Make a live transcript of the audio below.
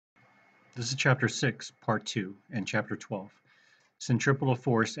This is Chapter 6, Part 2, and Chapter 12, Centripetal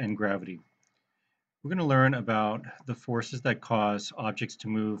Force and Gravity. We're going to learn about the forces that cause objects to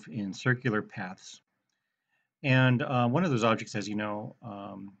move in circular paths. And one of those objects, as you know,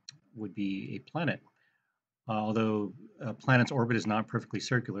 would be a planet. Although a planet's orbit is not perfectly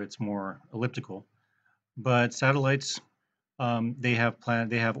circular, it's more elliptical. But satellites, they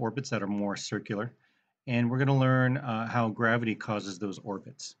have orbits that are more circular. And we're going to learn how gravity causes those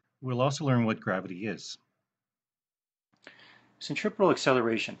orbits. We'll also learn what gravity is. Centripetal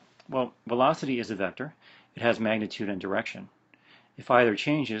acceleration. Well, velocity is a vector. It has magnitude and direction. If either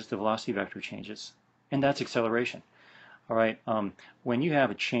changes, the velocity vector changes, and that's acceleration. All right, when you have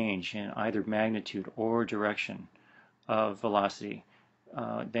a change in either magnitude or direction of velocity,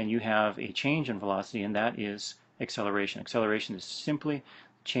 then you have a change in velocity, and that is acceleration. Acceleration is simply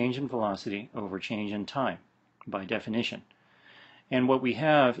change in velocity over change in time, by definition. And what we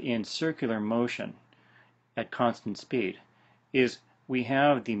have in circular motion at constant speed is we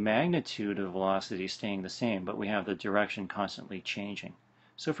have the magnitude of velocity staying the same, but we have the direction constantly changing.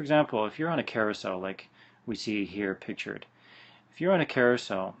 So for example, if you're on a carousel like we see here pictured, if you're on a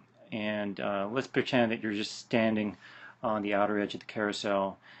carousel and let's pretend that you're just standing on the outer edge of the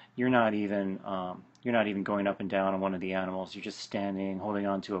carousel, you're not even going up and down on one of the animals, you're just standing holding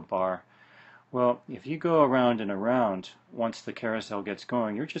on to a bar. Well, if you go around and around once the carousel gets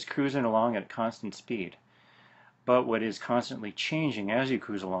going, you're just cruising along at constant speed. But what is constantly changing as you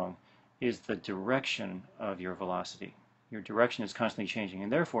cruise along is the direction of your velocity. Your direction is constantly changing,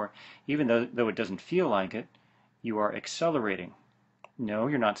 and therefore, even though it doesn't feel like it, you are accelerating. No,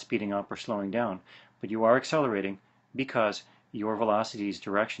 you're not speeding up or slowing down, but you are accelerating because your velocity's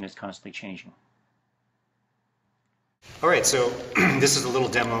direction is constantly changing. All right, so this is a little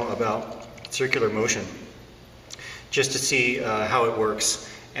demo about circular motion, just to see how it works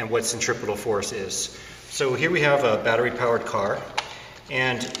and what centripetal force is. So here we have a battery-powered car,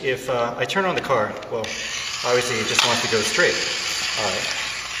 and if I turn on the car, well, obviously it just wants to go straight. All right.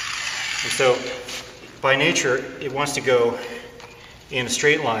 And so by nature, it wants to go in a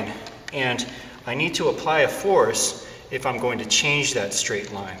straight line, and I need to apply a force if I'm going to change that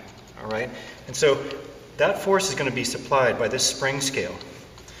straight line. All right. And so that force is going to be supplied by this spring scale.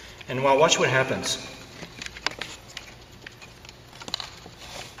 And well, watch what happens.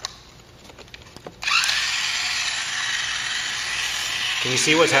 Can you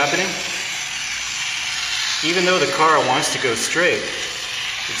see what's happening? Even though the car wants to go straight,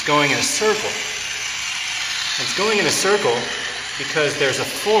 it's going in a circle. It's going in a circle because there's a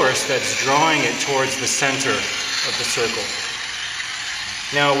force that's drawing it towards the center of the circle.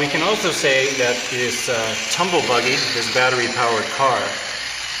 Now, we can also say that this tumble buggy, this battery-powered car,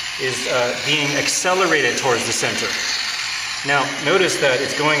 is being accelerated towards the center. Now, notice that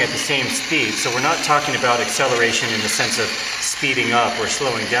it's going at the same speed, so we're not talking about acceleration in the sense of speeding up or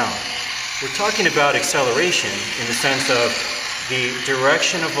slowing down. We're talking about acceleration in the sense of the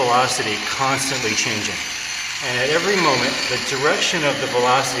direction of velocity constantly changing. And at every moment, the direction of the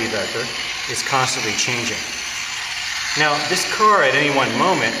velocity vector is constantly changing. Now, this car at any one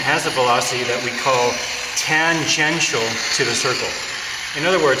moment has a velocity that we call tangential to the circle. In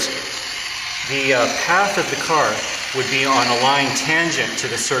other words, the path of the car would be on a line tangent to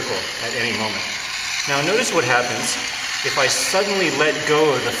the circle at any moment. Now notice what happens if I suddenly let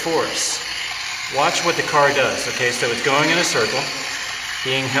go of the force. Watch what the car does. Okay, so it's going in a circle,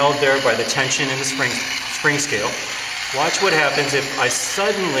 being held there by the tension in the spring scale. Watch what happens if I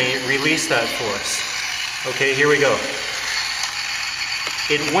suddenly release that force. Okay, here we go.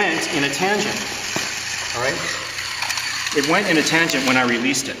 It went in a tangent. All right? It went in a tangent when I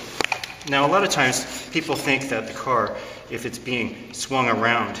released it. Now, a lot of times people think that the car, if it's being swung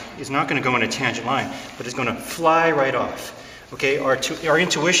around, is not going to go in a tangent line, but it's going to fly right off. Okay, our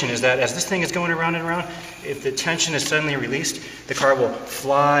intuition is that as this thing is going around and around, if the tension is suddenly released, the car will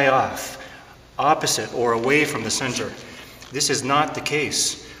fly off, opposite or away from the center. This is not the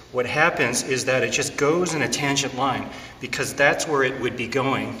case. What happens is that it just goes in a tangent line because that's where it would be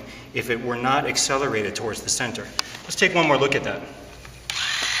going if it were not accelerated towards the center. Let's take one more look at that.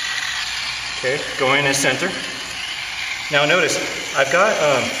 Okay, going in the center. Now notice, I've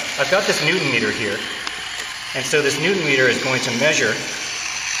got this Newton meter here, and so this Newton meter is going to measure.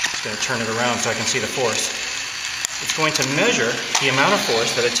 I'm just going to turn it around so I can see the force. It's going to measure the amount of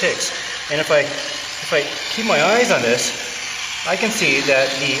force that it takes. And if I keep my eyes on this, I can see that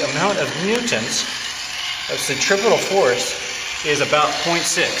the amount of newtons of centripetal force is about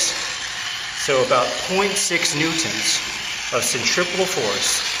 0.6. So about 0.6 newtons of centripetal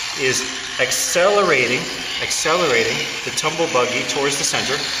force is accelerating the tumble buggy towards the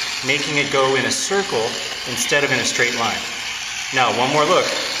center, making it go in a circle instead of in a straight line. Now, one more look,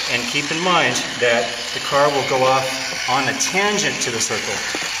 and keep in mind that the car will go off on a tangent to the circle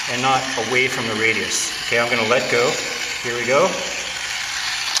and not away from the radius. Okay, I'm going to let go. Here we go.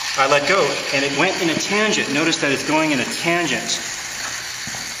 I let go, and it went in a tangent. Notice that it's going in a tangent.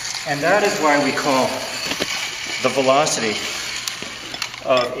 And that is why we call the velocity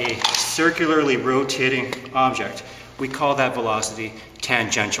of a circularly rotating object, we call that velocity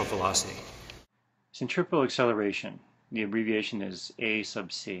tangential velocity. Centripetal acceleration, the abbreviation is A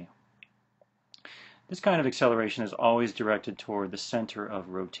sub c. This kind of acceleration is always directed toward the center of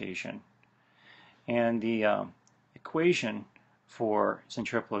rotation. And the equation for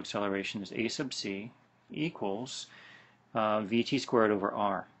centripetal acceleration is A sub c equals vt squared over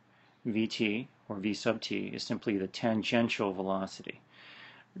r. Vt, or v sub t, is simply the tangential velocity.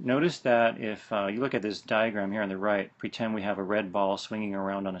 Notice that if you look at this diagram here on the right, pretend we have a red ball swinging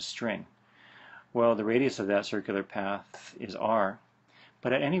around on a string. Well, the radius of that circular path is r,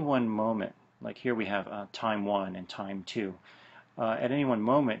 but at any one moment, like here we have time 1 and time 2, at any one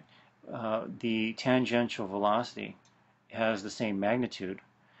moment the tangential velocity has the same magnitude,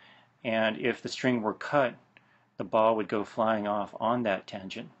 and if the string were cut, the ball would go flying off on that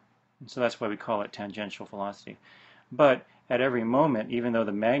tangent. And so that's why we call it tangential velocity. But at every moment, even though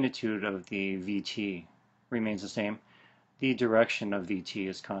the magnitude of the Vt remains the same, the direction of Vt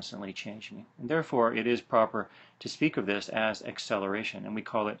is constantly changing. And therefore, it is proper to speak of this as acceleration, and we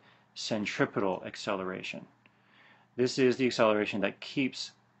call it centripetal acceleration. This is the acceleration that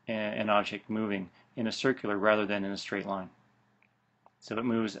keeps an object moving in a circular rather than in a straight line. So it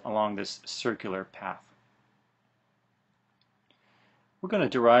moves along this circular path. We're going to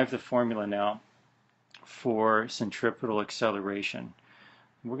derive the formula now for centripetal acceleration.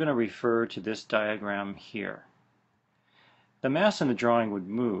 We're going to refer to this diagram here. The mass in the drawing would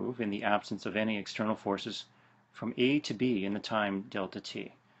move, in the absence of any external forces, from A to B in the time delta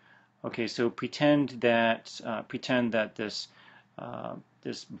t. Okay, so pretend that this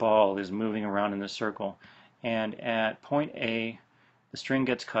ball is moving around in the circle, and at point A the string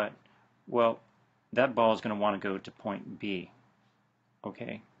gets cut. Well, that ball is going to want to go to point B.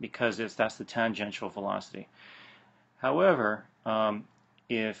 Okay, because that's the tangential velocity. However,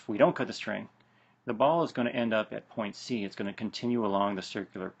 if we don't cut the string, the ball is going to end up at point C. It's going to continue along the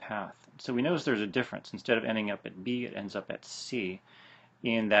circular path. So we notice there's a difference. Instead of ending up at B, it ends up at C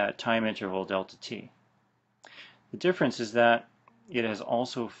in that time interval delta t. The difference is that it has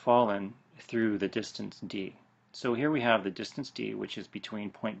also fallen through the distance d. So here we have the distance d, which is between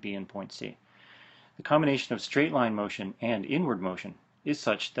point B and point C. The combination of straight line motion and inward motion is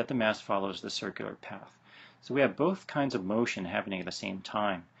such that the mass follows the circular path. So we have both kinds of motion happening at the same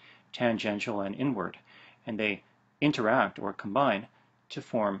time, tangential and inward, and they interact or combine to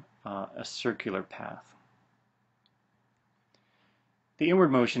form a circular path. The inward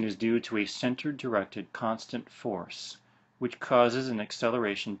motion is due to a center-directed constant force, which causes an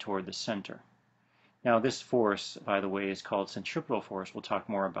acceleration toward the center. Now this force, by the way, is called centripetal force. We'll talk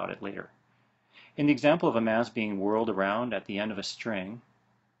more about it later. In the example of a mass being whirled around at the end of a string,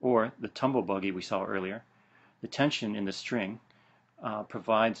 or the tumble buggy we saw earlier, the tension in the string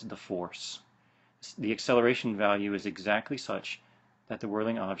provides the force. The acceleration value is exactly such that the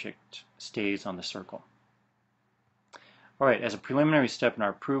whirling object stays on the circle. Alright, as a preliminary step in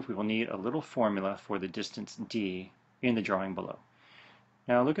our proof, we will need a little formula for the distance d in the drawing below.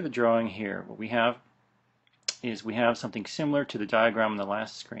 Now look at the drawing here. What we have is we have something similar to the diagram on the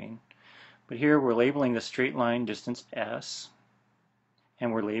last screen. But here we're labeling the straight line distance s,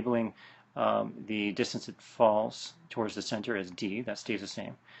 and we're labeling the distance it falls towards the center as d. That stays the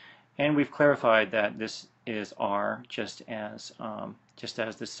same. And we've clarified that this is r, just as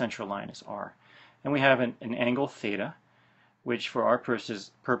the central line is r. And we have an angle theta, which for our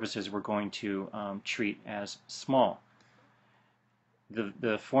purposes we're going to treat as small.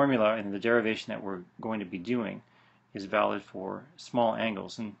 The formula and the derivation that we're going to be doing is valid for small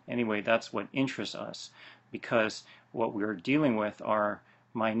angles, and anyway, that's what interests us, because what we're dealing with are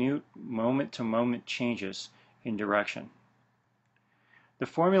minute moment-to-moment changes in direction. The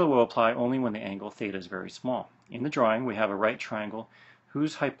formula will apply only when the angle theta is very small. In the drawing, we have a right triangle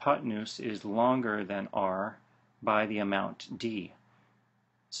whose hypotenuse is longer than r by the amount d,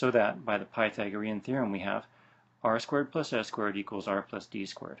 so that by the Pythagorean theorem we have r squared plus s squared equals r plus d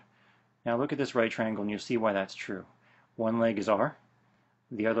squared. Now look at this right triangle and you'll see why that's true. One leg is r,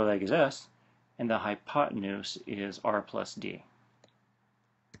 the other leg is s, and the hypotenuse is r plus d.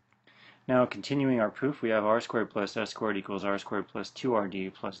 Now, continuing our proof, we have r squared plus s squared equals r squared plus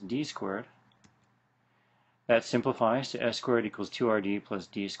 2rd plus d squared. That simplifies to s squared equals 2rd plus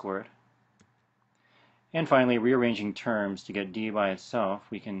d squared. And finally, rearranging terms to get d by itself,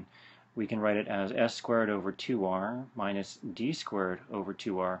 we can write it as s squared over 2r minus d squared over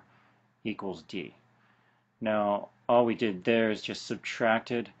 2r equals d. Now, all we did there is just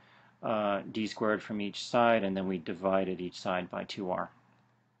subtracted d squared from each side, and then we divided each side by 2r.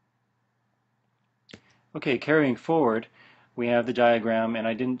 Okay, carrying forward, we have the diagram, and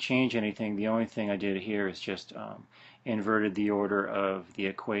I didn't change anything. The only thing I did here is just inverted the order of the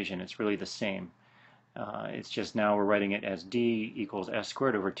equation. It's really the same. It's just now we're writing it as d equals s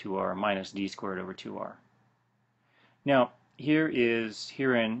squared over 2r minus d squared over 2r. Now,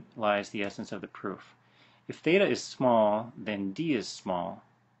 herein lies the essence of the proof. If theta is small, then d is small.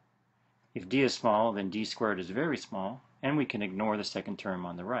 If d is small, then d squared is very small, and we can ignore the second term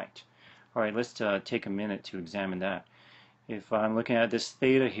on the right. All right, let's take a minute to examine that. If I'm looking at this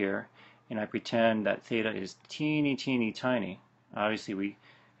theta here, and I pretend that theta is teeny, teeny, tiny, obviously we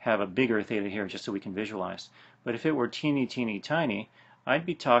have a bigger theta here just so we can visualize. But if it were teeny, teeny, tiny, I'd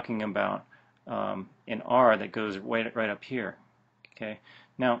be talking about an r that goes right up here. Okay.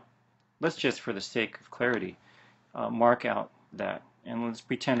 Now, let's just, for the sake of clarity, mark out that. And let's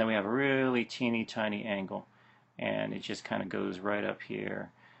pretend that we have a really teeny, tiny angle. And it just kind of goes right up here.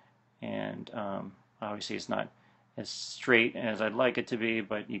 And obviously it's not as straight as I'd like it to be,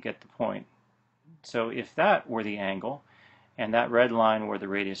 but you get the point. So if that were the angle, and that red line were the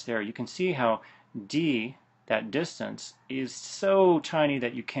radius there, you can see how d, that distance, is so tiny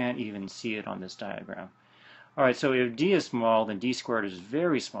that you can't even see it on this diagram. Alright, so if d is small, then d squared is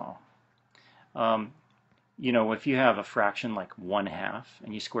very small. You know, if you have a fraction like 1/2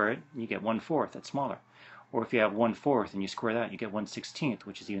 and you square it, you get 1/4, that's smaller. Or if you have 1/4 and you square that, you get 1/16,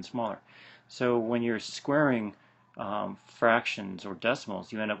 which is even smaller. So when you're squaring fractions or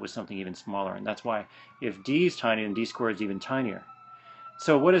decimals, you end up with something even smaller. And that's why if d is tiny, then d squared is even tinier.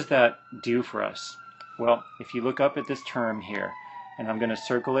 So what does that do for us? Well, if you look up at this term here, and I'm going to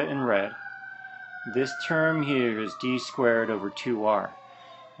circle it in red, this term here is d squared over 2r.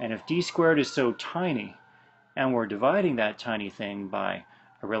 And if d squared is so tiny, and we're dividing that tiny thing by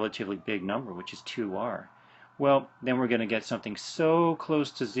a relatively big number, which is 2r, well, then we're going to get something so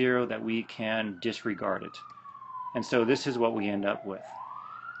close to 0 that we can disregard it. And so this is what we end up with.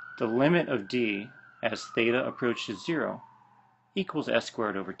 The limit of d as theta approaches 0 equals s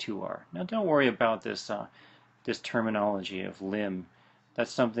squared over 2r. Now don't worry about this, this terminology of lim.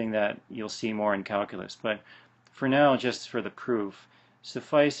 That's something that you'll see more in calculus. But for now, just for the proof,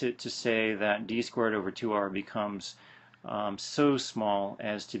 suffice it to say that d squared over 2r becomes so small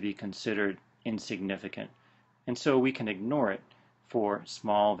as to be considered insignificant. And so we can ignore it for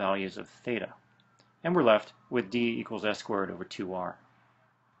small values of theta. And we're left with d equals s squared over 2r.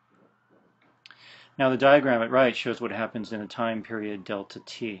 Now the diagram at right shows what happens in a time period delta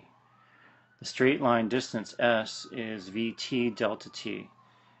t. The straight line distance s is vt delta t.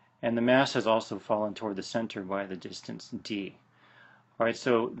 And the mass has also fallen toward the center by the distance d. Alright,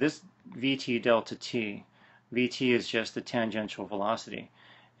 so this vt delta t, vt is just the tangential velocity.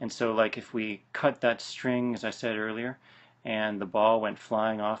 And so like if we cut that string, as I said earlier, and the ball went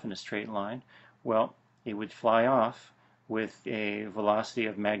flying off in a straight line, well, it would fly off with a velocity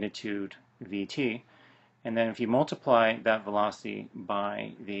of magnitude vt, and then if you multiply that velocity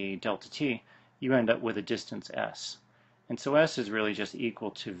by the delta t, you end up with a distance s. And so s is really just equal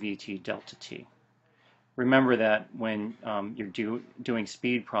to vt delta t. Remember that when you're doing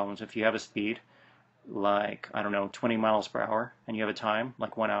speed problems, if you have a speed like, I don't know, 20 miles per hour, and you have a time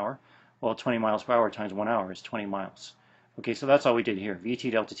like 1 hour, well, 20 miles per hour times 1 hour is 20 miles. Okay, so that's all we did here.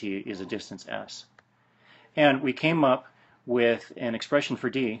 Vt delta t is a distance s. And we came up with an expression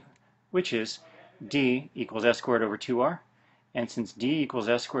for d, which is d equals s squared over 2r. And since d equals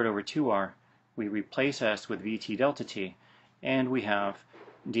s squared over 2r, we replace s with vt delta t, and we have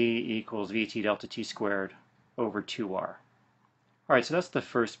d equals vt delta t squared over 2r. Alright, so that's the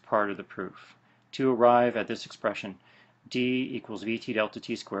first part of the proof. To arrive at this expression, d equals vt delta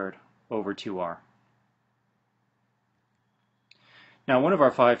t squared over 2r. Now, one of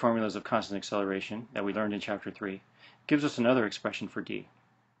our 5 formulas of constant acceleration that we learned in Chapter 3 gives us another expression for d.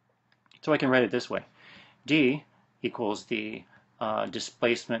 So I can write it this way. D equals the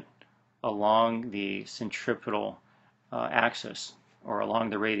displacement along the centripetal axis, or along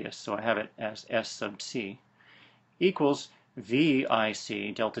the radius, so I have it as s sub c, equals vic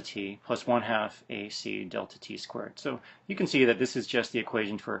delta t plus 1/2 ac delta t squared. So you can see that this is just the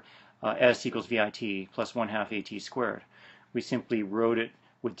equation for s equals vit plus 1/2 at squared. We simply wrote it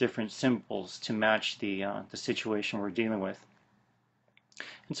with different symbols to match the situation we're dealing with.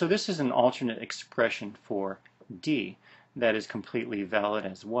 And so this is an alternate expression for d that is completely valid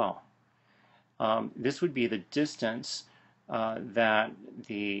as well. This would be the distance that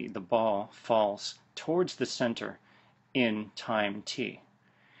the ball falls towards the center in time t.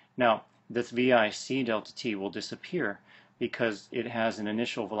 Now, this VIC delta t will disappear because it has an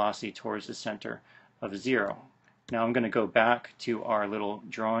initial velocity towards the center of 0. Now I'm going to go back to our little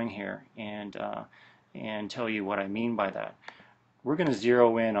drawing here and tell you what I mean by that. We're going to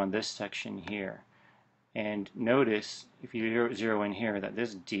zero in on this section here. And notice, if you zero in here, that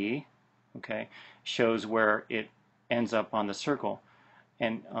this D, okay, shows where it ends up on the circle.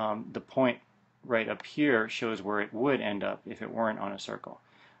 And the point right up here shows where it would end up if it weren't on a circle.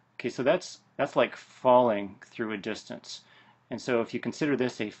 Okay, so that's like falling through a distance. And so if you consider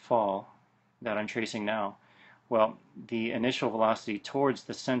this a fall that I'm tracing now, well, the initial velocity towards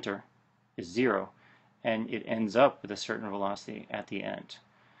the center is 0, and it ends up with a certain velocity at the end.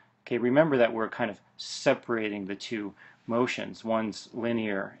 Okay, remember that we're kind of separating the two motions. One's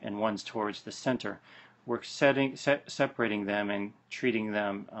linear and one's towards the center. We're separating them and treating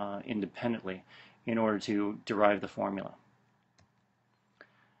them independently in order to derive the formula.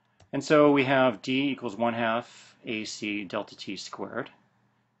 And so we have d equals 1/2 AC delta t squared,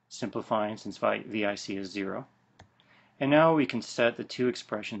 simplifying since VIC is 0. And now we can set the two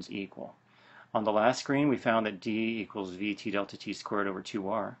expressions equal. On the last screen we found that d equals VT delta t squared over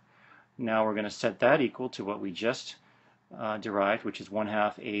 2r. Now we're going to set that equal to what we just derived, which is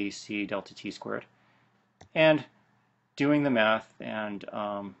 1/2 AC delta t squared. And doing the math and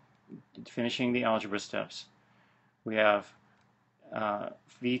finishing the algebra steps, we have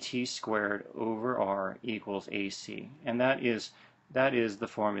VT squared over r equals AC. And that is the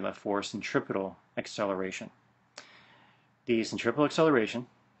formula for centripetal acceleration. The centripetal acceleration,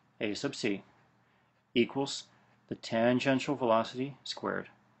 a sub c, equals the tangential velocity squared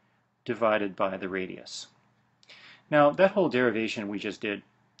divided by the radius. Now, that whole derivation we just did,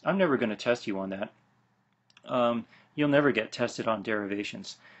 I'm never going to test you on that. You'll never get tested on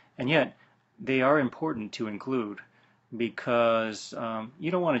derivations. And yet, they are important to include because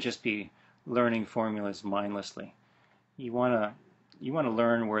you don't want to just be learning formulas mindlessly. You want to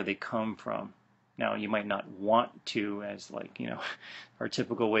learn where they come from. Now, you might not want to, as like, our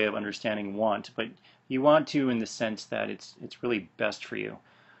typical way of understanding want, but you want to in the sense that it's really best for you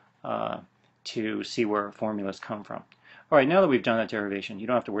to see where formulas come from. All right, now that we've done that derivation, you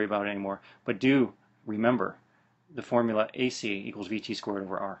don't have to worry about it anymore, but do remember the formula AC equals VT squared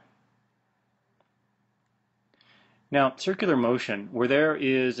over R. Now, circular motion, where there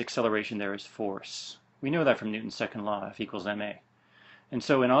is acceleration, there is force. We know that from Newton's second law, F equals ma. And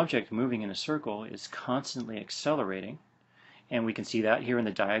so an object moving in a circle is constantly accelerating, and we can see that here in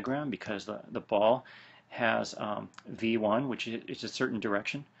the diagram because the ball has v1, which is a certain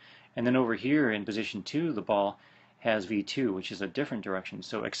direction, and then over here in position 2 the ball has v2, which is a different direction.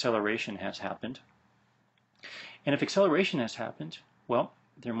 So acceleration has happened. And if acceleration has happened, well,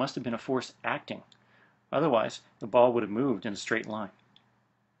 there must have been a force acting. Otherwise, the ball would have moved in a straight line.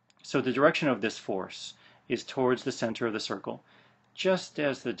 So the direction of this force is towards the center of the circle, just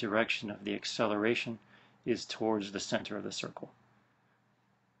as the direction of the acceleration is towards the center of the circle.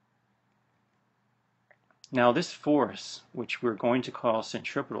 Now this force, which we're going to call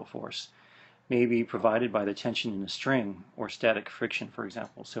centripetal force, may be provided by the tension in a string or static friction, for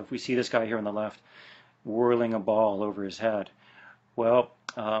example. So if we see this guy here on the left whirling a ball over his head, well,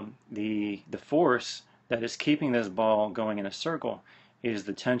 the force that is keeping this ball going in a circle is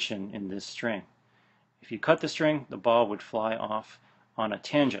the tension in this string. If you cut the string, the ball would fly off on a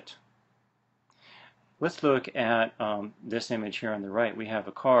tangent. Let's look at this image here on the right. We have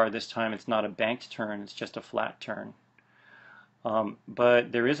a car. This time it's not a banked turn, it's just a flat turn.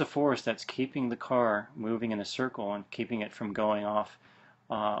 But there is a force that's keeping the car moving in a circle and keeping it from going off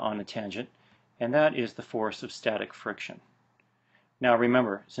on a tangent, and that is the force of static friction. Now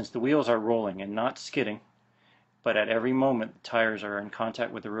remember, since the wheels are rolling and not skidding, but at every moment the tires are in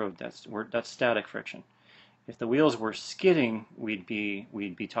contact with the road, that's static friction. If the wheels were skidding, we'd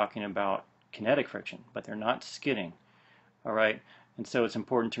be talking about kinetic friction, but they're not skidding. All right, and so it's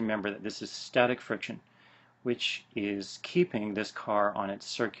important to remember that this is static friction, which is keeping this car on its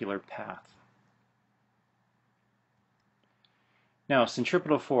circular path. Now,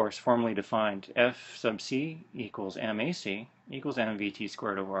 centripetal force, formally defined, F sub c equals MAC equals mvt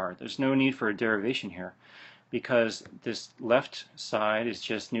squared over r. There's no need for a derivation here because this left side is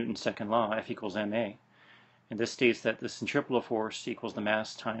just Newton's second law, F equals ma. And this states that the centripetal force equals the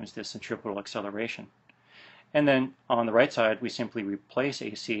mass times the centripetal acceleration. And then on the right side, we simply replace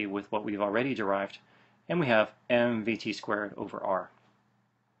AC with what we've already derived, and we have mvt squared over r.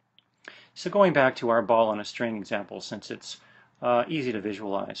 So going back to our ball on a string example, since it's easy to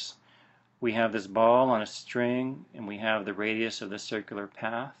visualize, we have this ball on a string, and we have the radius of the circular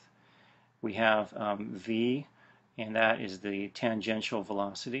path. We have v, and that is the tangential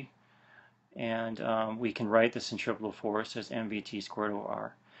velocity. And we can write the centripetal force as mvt squared over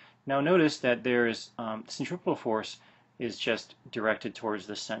r. Now notice that there's centripetal force is just directed towards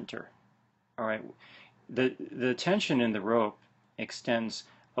the center. All right, the tension in the rope extends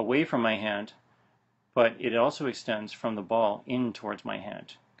away from my hand, but it also extends from the ball in towards my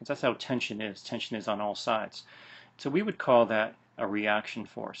hand, because that's how tension is. Tension is on all sides. So we would call that a reaction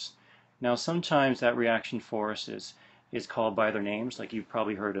force. Now sometimes that reaction force is called by other names, like you've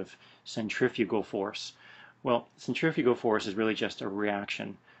probably heard of centrifugal force. Well, centrifugal force is really just a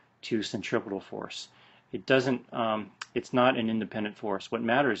reaction to centripetal force. It doesn't, it's not an independent force. What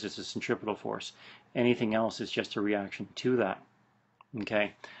matters is the centripetal force. Anything else is just a reaction to that.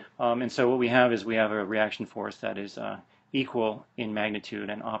 Okay, and so what we have is we have a reaction force that is equal in magnitude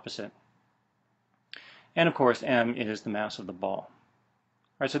and opposite. And of course, m is the mass of the ball. All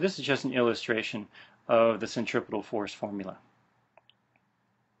right, so this is just an illustration of the centripetal force formula.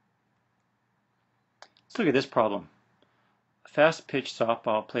 Let's look at this problem. A fast-pitch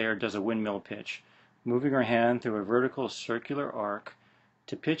softball player does a windmill pitch, moving her hand through a vertical circular arc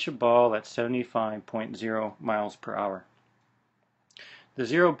to pitch a ball at 75.0 miles per hour. The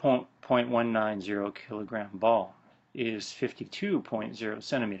 0.190 kilogram ball is 52.0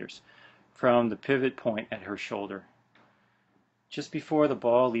 centimeters from the pivot point at her shoulder. Just before the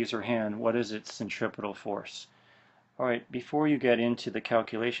ball leaves her hand, what is its centripetal force? All right, before you get into the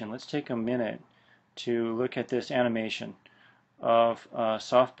calculation, let's take a minute to look at this animation of a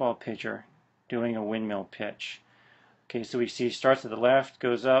softball pitcher doing a windmill pitch. Okay, so we see she starts at the left,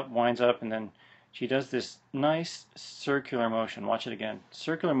 goes up, winds up, and then she does this nice circular motion. Watch it again.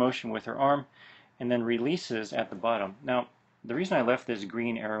 Circular motion with her arm, and then releases at the bottom. Now, the reason I left this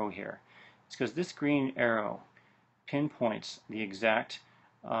green arrow here is because this green arrow pinpoints the exact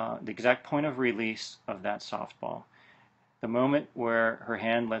point of release of that softball, the moment where her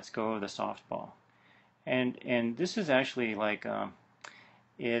hand lets go of the softball. And this is actually like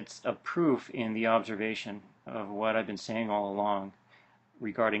it's a proof in the observation of what I've been saying all along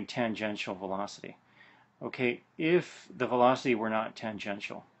regarding tangential velocity. Okay, if the velocity were not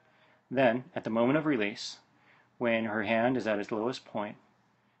tangential, then at the moment of release, when her hand is at its lowest point,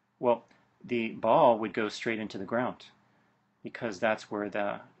 well, the ball would go straight into the ground, because that's where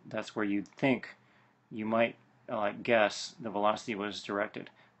you'd think, you might guess the velocity was directed.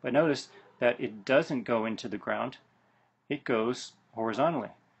 But notice that it doesn't go into the ground, it goes horizontally.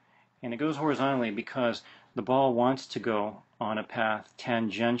 And it goes horizontally because the ball wants to go on a path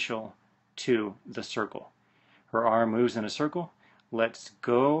tangential to the circle. Her arm moves in a circle, lets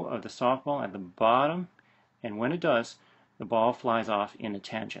go of the softball at the bottom, and when it does, the ball flies off in a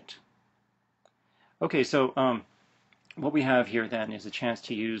tangent. Okay, so what we have here then is a chance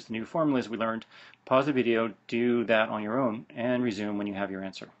to use the new formulas we learned. Pause the video, do that on your own, and resume when you have your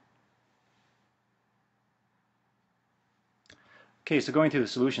answer. Okay, so going through the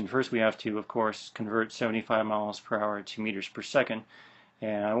solution, first we have to, of course, convert 75 miles per hour to meters per second.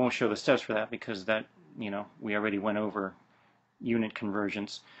 And I won't show the steps for that because that, we already went over unit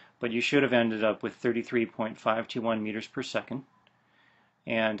conversions. But you should have ended up with 33.521 meters per second.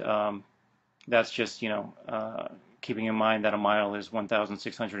 And that's just, keeping in mind that a mile is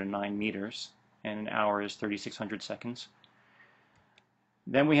 1,609 meters and an hour is 3,600 seconds.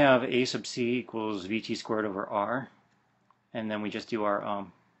 Then we have A sub c equals vt squared over r. And then we just do our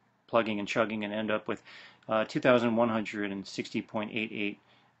plugging and chugging and end up with 2,160.88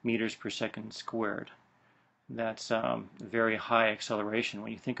 meters per second squared. That's very high acceleration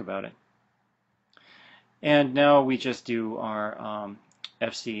when you think about it. And now we just do our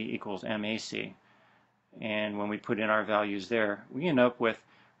Fc equals MAC. And when we put in our values there, we end up with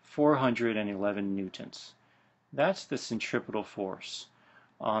 411 newtons. That's the centripetal force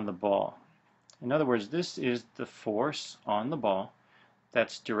on the ball. In other words, this is the force on the ball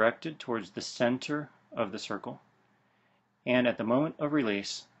that's directed towards the center of the circle, and at the moment of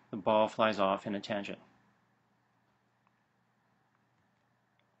release, the ball flies off in a tangent.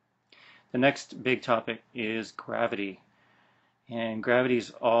 The next big topic is gravity, and gravity is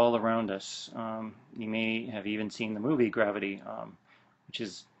all around us. You may have even seen the movie Gravity, which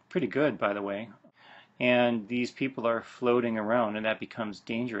is pretty good, by the way. And these people are floating around, and that becomes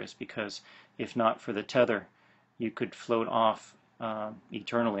dangerous because if not for the tether, you could float off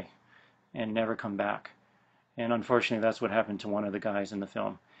eternally and never come back. And unfortunately, that's what happened to one of the guys in the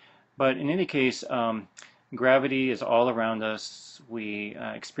film. But in any case, gravity is all around us. We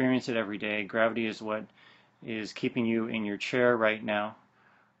experience it every day. Gravity is what is keeping you in your chair right now.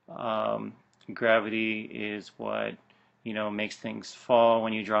 Um, Gravity is what, makes things fall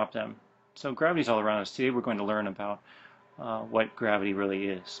when you drop them. So gravity is all around us. Today we're going to learn about what gravity really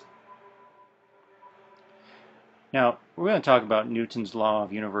is. Now, we're going to talk about Newton's law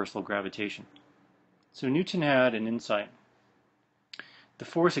of universal gravitation. So Newton had an insight. The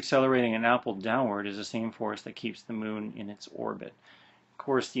force accelerating an apple downward is the same force that keeps the moon in its orbit. Of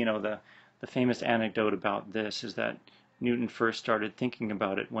course, the famous anecdote about this is that Newton first started thinking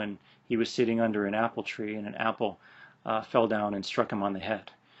about it when he was sitting under an apple tree and an apple fell down and struck him on the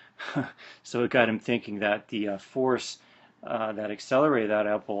head. So it got him thinking that the force that accelerated that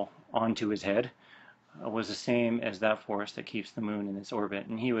apple onto his head was the same as that force that keeps the moon in its orbit.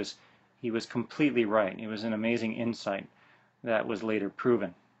 And he was completely right. It was an amazing insight that was later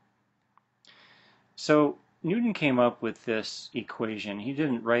proven. So Newton came up with this equation. He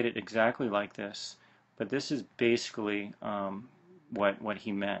didn't write it exactly like this, but this is basically what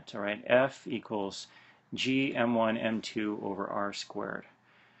he meant. All right, F equals G m1 m2 over r squared.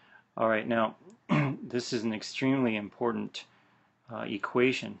 All right, now this is an extremely important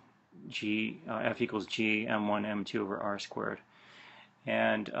equation. F equals G m1 m2 over r squared,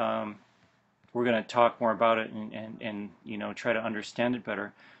 and we're going to talk more about it and try to understand it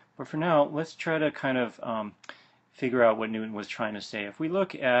better. But for now, let's try to kind of figure out what Newton was trying to say. If we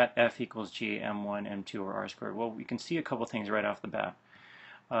look at F equals G m1 m2 over r squared, well, we can see a couple things right off the bat.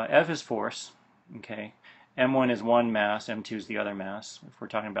 F is force, okay. M1 is one mass, M2 is the other mass, if we're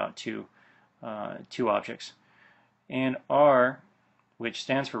talking about two objects. And R, which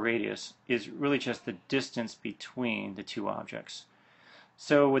stands for radius, is really just the distance between the two objects.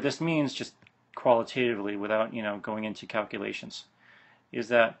 So what this means, just qualitatively, without going into calculations, is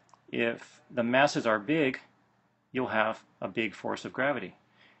that if the masses are big, you'll have a big force of gravity.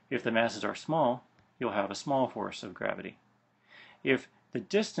 If the masses are small, you'll have a small force of gravity. If the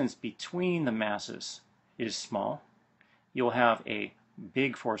distance between the masses is small, you'll have a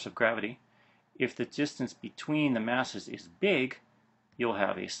big force of gravity. If the distance between the masses is big, you'll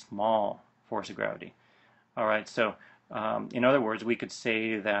have a small force of gravity. All right, so in other words, we could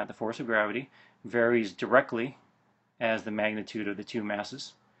say that the force of gravity varies directly as the magnitude of the two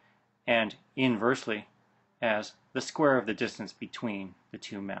masses, and inversely as the square of the distance between the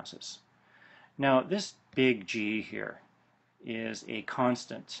two masses. Now, this big G here is a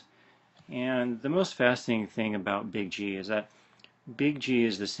constant, and the most fascinating thing about big G is that big G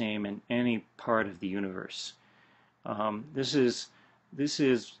is the same in any part of the universe. This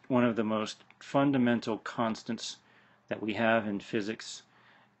is one of the most fundamental constants that we have in physics.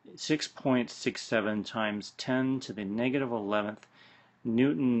 6.67 times 10 to the negative 11th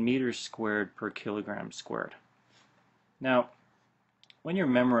Newton meters squared per kilogram squared. Now, when you're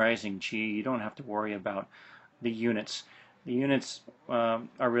memorizing G, you don't have to worry about the units. The units are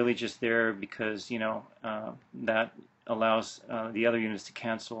really just there because that allows the other units to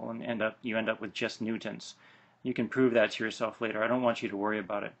cancel and you end up with just newtons. You can prove that to yourself later. I don't want you to worry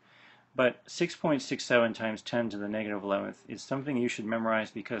about it. But 6.67 times 10 to the negative 11th is something you should memorize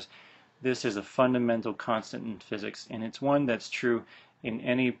because this is a fundamental constant in physics, and it's one that's true in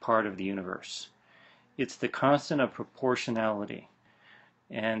any part of the universe. It's the constant of proportionality.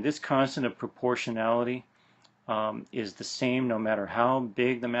 And this constant of proportionality is the same no matter how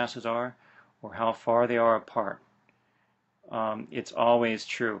big the masses are or how far they are apart. It's always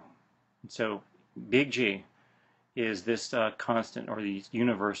true. So big G is this constant, or the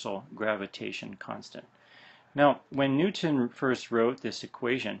universal gravitation constant. Now, when Newton first wrote this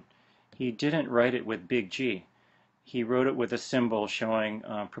equation, he didn't write it with big G. He wrote it with a symbol showing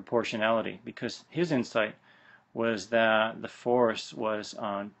proportionality, because his insight was that the force was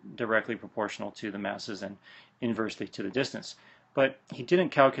directly proportional to the masses and inversely to the distance. But he didn't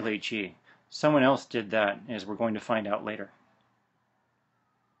calculate G. Someone else did that, as we're going to find out later.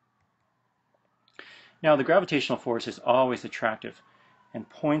 Now, the gravitational force is always attractive and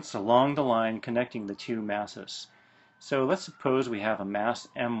points along the line connecting the two masses. So let's suppose we have a mass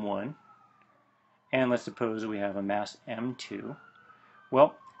m1, and let's suppose we have a mass m2.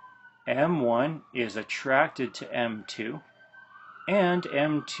 Well, m1 is attracted to m2, and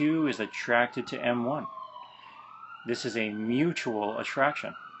m2 is attracted to m1. This is a mutual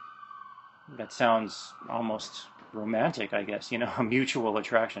attraction. That sounds almost romantic, I guess, a mutual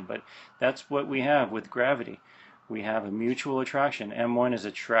attraction, but that's what we have with gravity. We have a mutual attraction. M1 is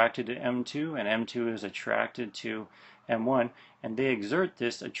attracted to M2, and M2 is attracted to M1, and they exert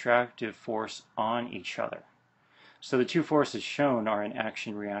this attractive force on each other. So the two forces shown are an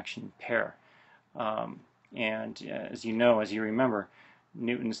action-reaction pair. And as you know, as you remember,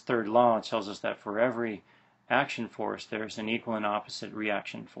 Newton's third law tells us that for every action force, there's an equal and opposite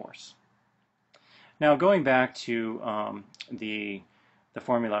reaction force. Now, going back to the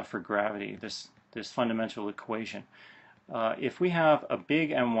formula for gravity, this fundamental equation, if we have a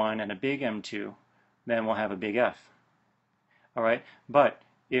big M1 and a big M2, then we'll have a big F. All right, but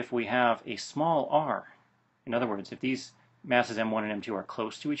if we have a small r, in other words, if these masses M1 and M2 are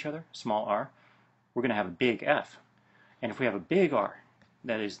close to each other, small r, we're going to have a big F. And if we have a big R,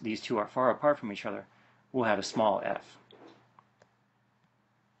 that is, these two are far apart from each other, we'll have a small f.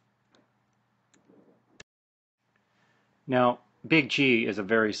 Now, big G is a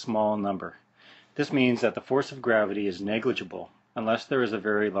very small number. This means that the force of gravity is negligible unless there is a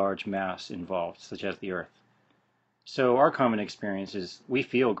very large mass involved, such as the Earth. So our common experience is we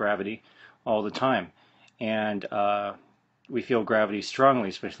feel gravity all the time, and we feel gravity strongly,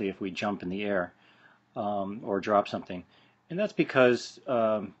 especially if we jump in the air or drop something. And that's because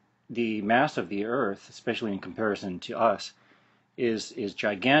the mass of the Earth, especially in comparison to us, is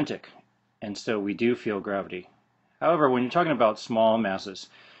gigantic, and so we do feel gravity. However, when you're talking about small masses,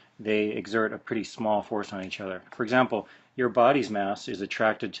 they exert a pretty small force on each other. For example, your body's mass is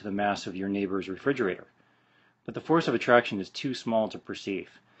attracted to the mass of your neighbor's refrigerator, but the force of attraction is too small to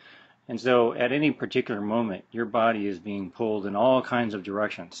perceive. And so at any particular moment, your body is being pulled in all kinds of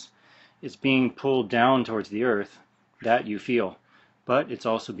directions. It's being pulled down towards the Earth, that you feel, but it's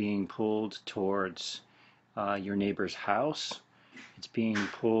also being pulled towards your neighbor's house. It's being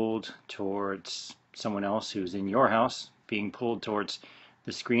pulled towards someone else who's in your house, being pulled towards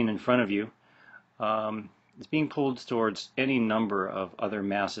the screen in front of you. It's being pulled towards any number of other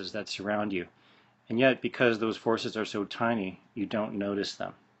masses that surround you. And yet, because those forces are so tiny, you don't notice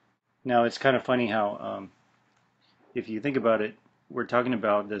them. Now, it's kind of funny how, if you think about it, we're talking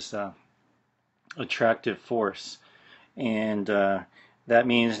about this attractive force, and that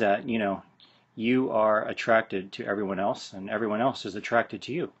means that, you know, you are attracted to everyone else, and everyone else is attracted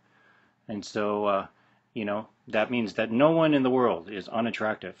to you. And so, you know, that means that no one in the world is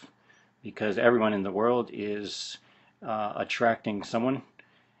unattractive, because everyone in the world is attracting someone,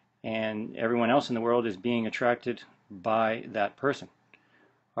 and everyone else in the world is being attracted by that person.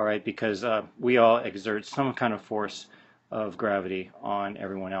 All right, because we all exert some kind of force of gravity on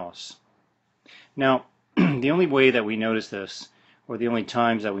everyone else. Now, the only way that we notice this, or the only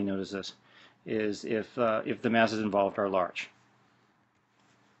times that we notice this, is if the masses involved are large.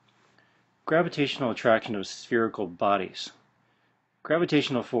 Gravitational attraction of spherical bodies.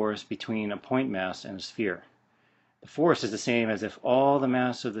 Gravitational force between a point mass and a sphere. The force is the same as if all the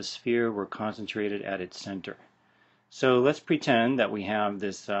mass of the sphere were concentrated at its center. So let's pretend that we have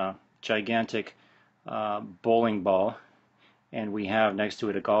this gigantic bowling ball, and we have next to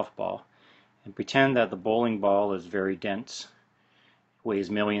it a golf ball, and pretend that the bowling ball is very dense, weighs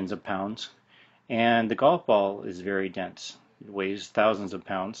millions of pounds, and the golf ball is very dense, it weighs thousands of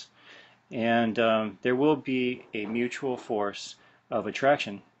pounds, and there will be a mutual force of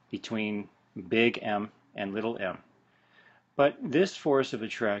attraction between big M and little m. But this force of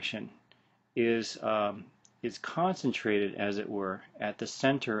attraction is concentrated, as it were, at the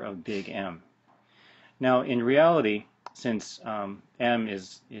center of big M. Now, in reality, since M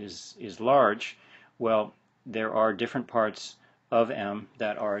is large, well, there are different parts of M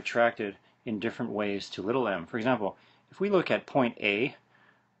that are attracted in different ways to little m. For example, if we look at point A,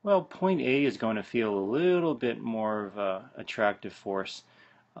 well, point A is going to feel a little bit more of an attractive force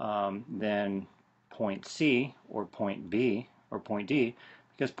than point C or point B or point D,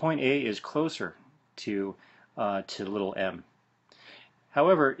 because point A is closer to little m.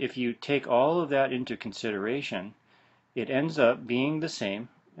 However, if you take all of that into consideration, it ends up being the same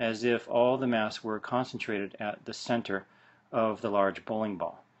as if all the mass were concentrated at the center of the large bowling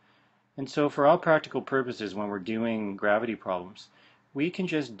ball. And so for all practical purposes, when we're doing gravity problems, we can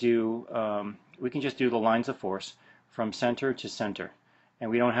just do the lines of force from center to center, and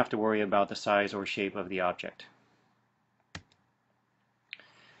we don't have to worry about the size or shape of the object.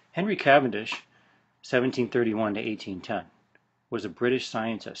 Henry Cavendish, 1731 to 1810, was a British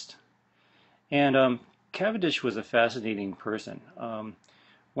scientist. And Cavendish was a fascinating person.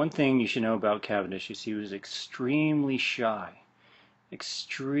 One thing you should know about Cavendish is he was extremely shy,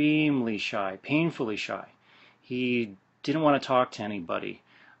 painfully shy. He didn't want to talk to anybody.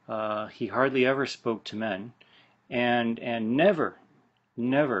 He hardly ever spoke to men, and never,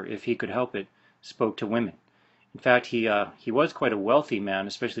 if he could help it, spoke to women. In fact, he was quite a wealthy man,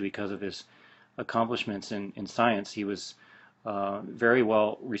 especially because of his accomplishments in science. He was very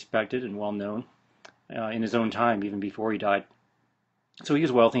well respected and well known in his own time, even before he died. So he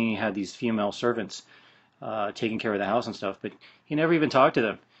was wealthy, and he had these female servants taking care of the house and stuff, but he never even talked to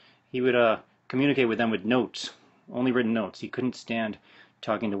them. He would communicate with them with notes, only written notes. He couldn't stand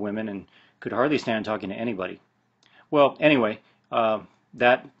talking to women and could hardly stand talking to anybody. Well, anyway,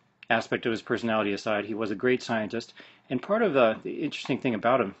 that aspect of his personality aside, he was a great scientist, and part of the interesting thing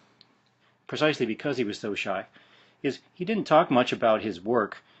about him, precisely because he was so shy, is he didn't talk much about his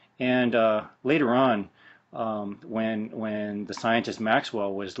work. And later on, when the scientist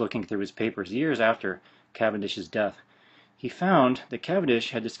Maxwell was looking through his papers years after Cavendish's death, he found that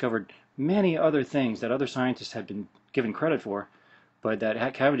Cavendish had discovered many other things that other scientists had been given credit for, but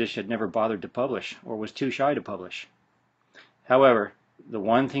that Cavendish had never bothered to publish or was too shy to publish. However, the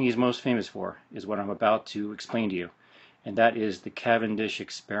one thing he's most famous for is what I'm about to explain to you, and that is the Cavendish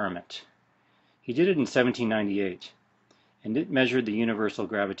experiment. He did it in 1798, and it measured the universal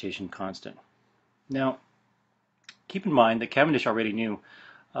gravitation constant. Now, keep in mind that Cavendish already knew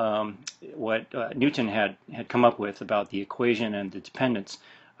what Newton had come up with about the equation and the dependence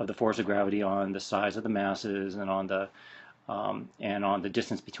of the force of gravity on the size of the masses and on the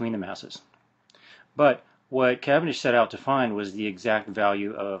distance between the masses. But what Cavendish set out to find was the exact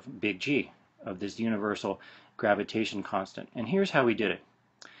value of big G, of this universal gravitation constant. And here's how he did it.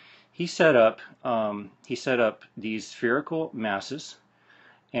 He set up these spherical masses,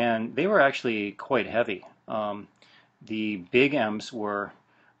 and they were actually quite heavy. The big M's were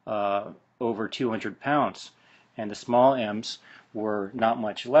over 200 pounds, and the small M's were not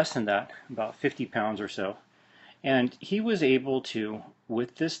much less than that, about 50 pounds or so. And he was able to,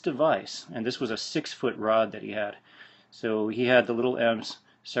 with this device, and this was a 6-foot rod that he had, so he had the little M's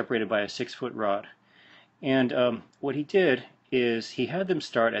separated by a 6-foot rod. And what he did is he had them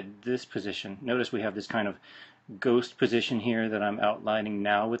start at this position. Notice we have this kind of ghost position here that I'm outlining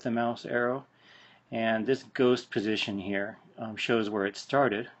now with the mouse arrow. And this ghost position here shows where it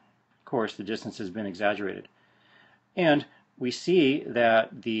started. Of course, the distance has been exaggerated. And we see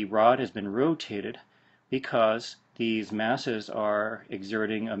that the rod has been rotated because these masses are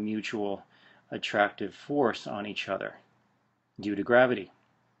exerting a mutual attractive force on each other due to gravity.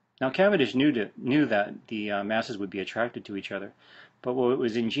 Now, Cavendish knew that the masses would be attracted to each other, but what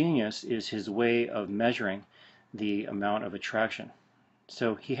was ingenious is his way of measuring the amount of attraction.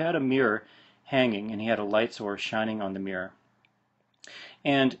 So he had a mirror hanging, and he had a light source shining on the mirror.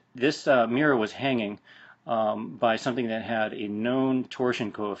 And this mirror was hanging by something that had a known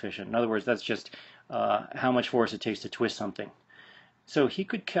torsion coefficient. In other words, that's just how much force it takes to twist something. So he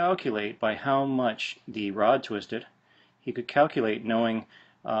could calculate by how much the rod twisted. He could calculate, knowing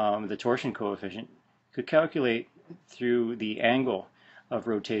the torsion coefficient, could calculate through the angle of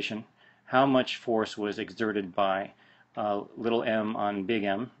rotation how much force was exerted by little m on big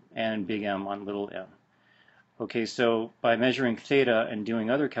M and big M on little m. Okay, so by measuring theta and doing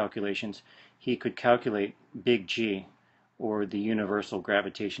other calculations, he could calculate big G, or the universal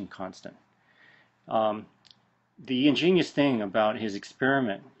gravitation constant. The ingenious thing about his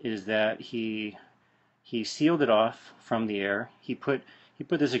experiment is that he sealed it off from the air. He put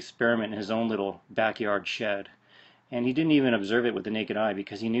this experiment in his own little backyard shed, and he didn't even observe it with the naked eye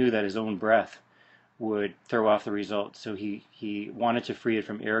because he knew that his own breath would throw off the results, so he wanted to free it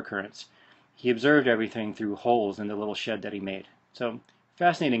from air currents. He observed everything through holes in the little shed that he made. So,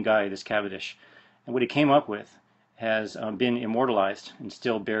 fascinating guy, this Cavendish. And what he came up with has been immortalized and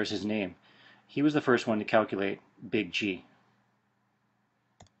still bears his name. He was the first one to calculate big G.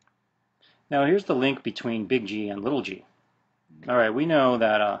 Now here's the link between big G and little g. Alright, we know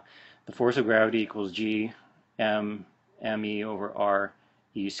that the force of gravity equals G m me over r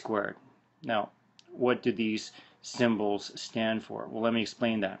e squared. Now, what do these symbols stand for? Well, let me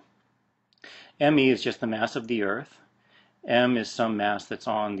explain that. Me is just the mass of the Earth. M is some mass that's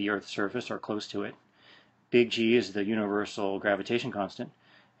on the Earth's surface or close to it. Big G is the universal gravitation constant.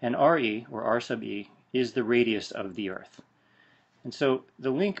 And Re, or R sub e, is the radius of the Earth. And so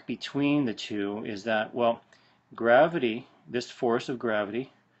the link between the two is that, well, gravity, this force of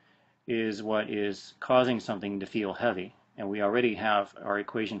gravity, is what is causing something to feel heavy. And we already have our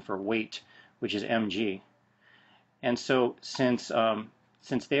equation for weight, which is mg. And so since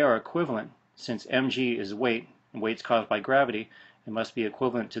they are equivalent, since mg is weight, and weight's caused by gravity, it must be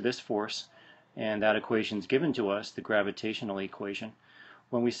equivalent to this force. And that equation is given to us, the gravitational equation.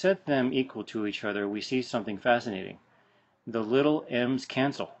 When we set them equal to each other, we see something fascinating. The little m's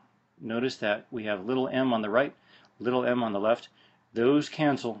cancel. Notice that we have little m on the right, little m on the left. Those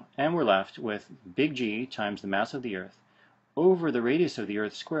cancel, and we're left with big G times the mass of the Earth over the radius of the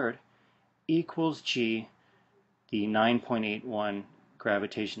Earth squared equals G, the 9.81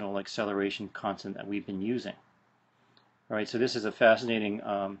 gravitational acceleration constant that we've been using. All right, so this is a fascinating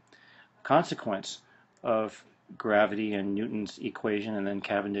consequence of gravity and Newton's equation and then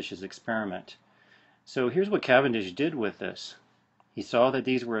Cavendish's experiment. So here's what Cavendish did with this. He saw that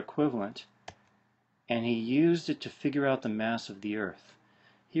these were equivalent, and he used it to figure out the mass of the Earth.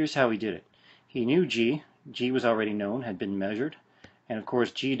 Here's how he did it. He knew G. G was already known, had been measured, and of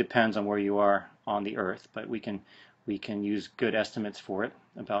course G depends on where you are on the Earth, but we can use good estimates for it,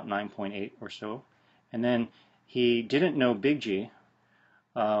 about 9.8 or so. And then he didn't know big G,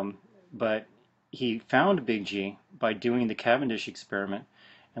 but he found big G by doing the Cavendish experiment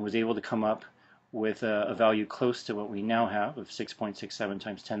and was able to come up with a value close to what we now have of 6.67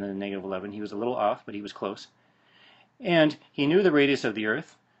 times 10 to the negative 11. He was a little off, but he was close. And he knew the radius of the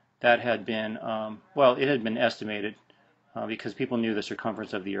Earth. That had been, well, it had been estimated because people knew the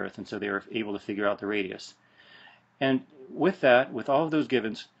circumference of the Earth, and so they were able to figure out the radius. And with that, with all of those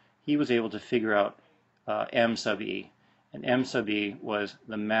givens, he was able to figure out m sub e. And m sub e was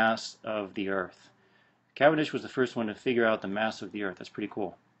the mass of the Earth. Cavendish was the first one to figure out the mass of the Earth. That's pretty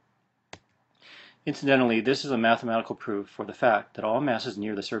cool. Incidentally, this is a mathematical proof for the fact that all masses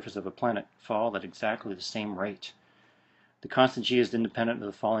near the surface of a planet fall at exactly the same rate. The constant g is independent of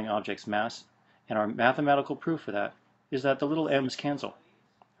the falling object's mass, and our mathematical proof for that is that the little m's cancel.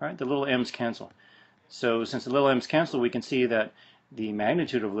 All right, the little m's cancel. So since the little m's cancel, we can see that the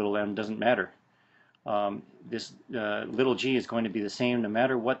magnitude of little m doesn't matter. This little g is going to be the same no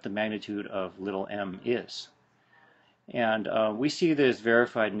matter what the magnitude of little m is. And we see this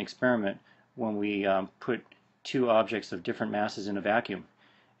verified in experiment when we put two objects of different masses in a vacuum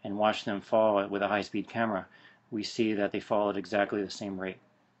and watch them fall with a high-speed camera. We see that they fall at exactly the same rate.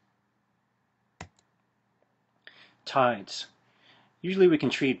 Tides. Usually we can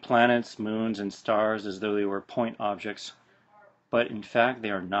treat planets, moons, and stars as though they were point objects, but in fact they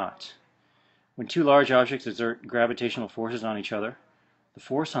are not. When two large objects exert gravitational forces on each other, the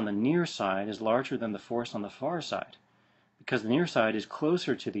force on the near side is larger than the force on the far side, because the near side is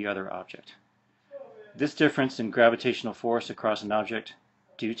closer to the other object. This difference in gravitational force across an object,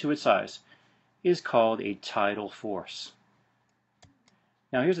 due to its size, is called a tidal force.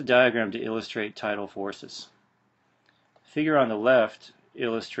 Now here's a diagram to illustrate tidal forces. The figure on the left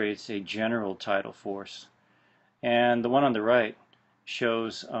illustrates a general tidal force, and the one on the right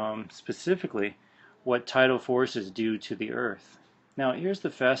shows specifically what tidal forces do to the Earth. Now here's the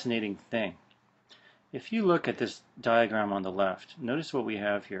fascinating thing. If you look at this diagram on the left, notice what we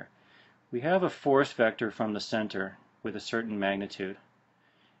have here. We have a force vector from the center with a certain magnitude.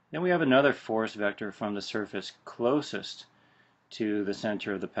 Then we have another force vector from the surface closest to the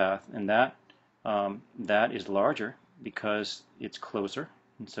center of the path, and that is larger because it's closer,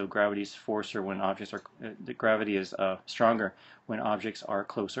 and so gravity is forcer when objects are gravity is stronger when objects are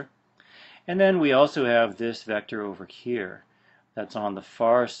closer. And then we also have this vector over here that's on the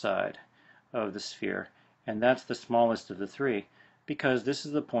far side of the sphere, and that's the smallest of the three because this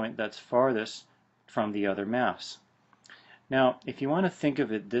is the point that's farthest from the other mass. Now, if you want to think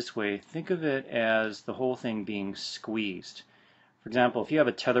of it this way, think of it as the whole thing being squeezed. For example, if you have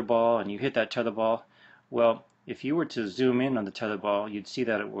a tether ball and you hit that tether ball, well, if you were to zoom in on the tether ball, you'd see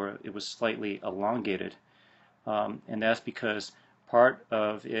that it was slightly elongated. And that's because part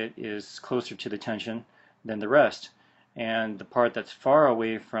of it is closer to the tension than the rest. And the part that's far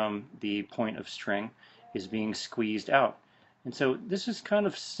away from the point of string is being squeezed out. And so this is kind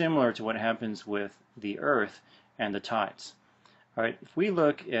of similar to what happens with the Earth and the tides. All right, if we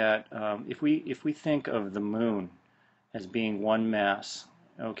look at, if we think of the moon as being one mass,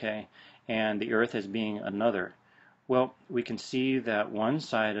 okay, and the Earth as being another, well, we can see that one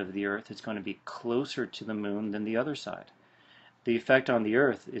side of the Earth is going to be closer to the moon than the other side. The effect on the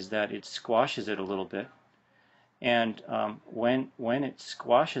Earth is that it squashes it a little bit, and when it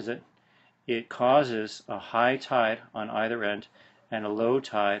squashes it, it causes a high tide on either end and a low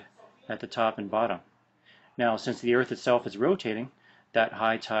tide at the top and bottom. Now, since the Earth itself is rotating, that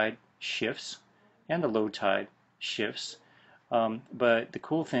high tide shifts and the low tide shifts. But the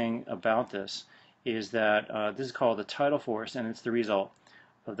cool thing about this is that this is called the tidal force, and it's the result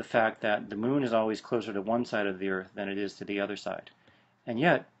of the fact that the moon is always closer to one side of the Earth than it is to the other side. And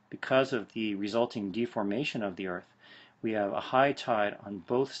yet, because of the resulting deformation of the Earth, we have a high tide on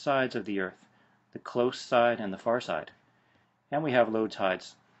both sides of the Earth, the close side and the far side. And we have low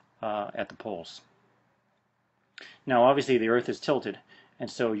tides at the poles. Now, obviously, the Earth is tilted, and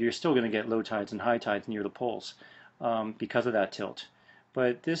so you're still going to get low tides and high tides near the poles because of that tilt.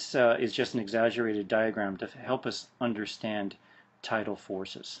 But this is just an exaggerated diagram to help us understand tidal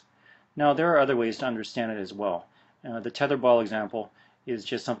forces. Now, there are other ways to understand it as well. The tether ball example is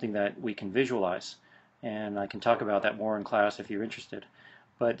just something that we can visualize. And I can talk about that more in class if you're interested.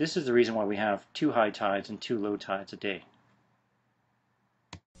 But this is the reason why we have 2 high tides and 2 low tides a day.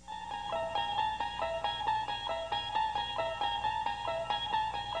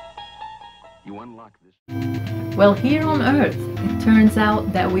 You unlock this. Well, here on Earth, it turns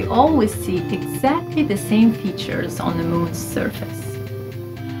out that we always see exactly the same features on the moon's surface.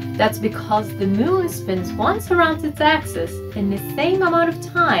 That's because the moon spins once around its axis in the same amount of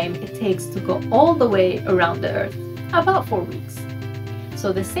time it takes to go all the way around the Earth, about 4 weeks.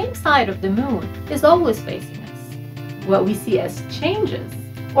 So the same side of the moon is always facing us. What we see as changes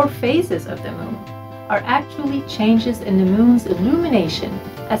or phases of the moon are actually changes in the moon's illumination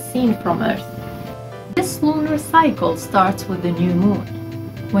as seen from Earth. This lunar cycle starts with the new moon,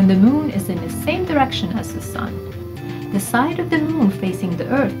 when the moon is in the same direction as the sun. The side of the moon facing the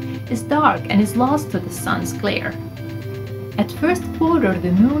Earth is dark and is lost to the sun's glare. At first quarter,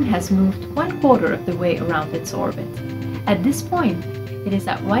 the moon has moved 1/4 of the way around its orbit. At this point, it is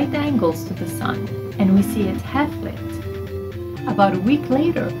at right angles to the sun, and we see it half-lit. About a week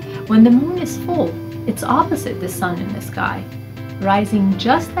later, when the moon is full, it's opposite the sun in the sky. Rising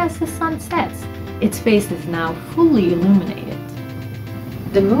just as the sun sets, its face is now fully illuminated.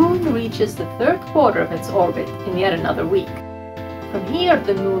 The moon reaches the 3rd quarter of its orbit in yet another week. From here,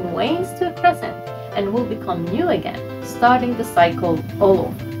 the moon wanes to a crescent and will become new again, starting the cycle all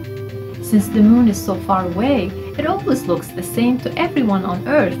over. Since the moon is so far away, it always looks the same to everyone on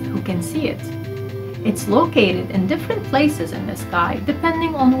Earth who can see it. It's located in different places in the sky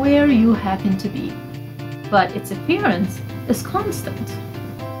depending on where you happen to be, but its appearance is constant.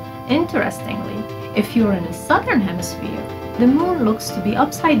 Interestingly, if you're in the southern hemisphere, the moon looks to be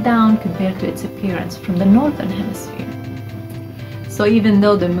upside down compared to its appearance from the northern hemisphere. So even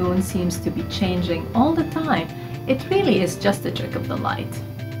though the moon seems to be changing all the time, it really is just a trick of the light.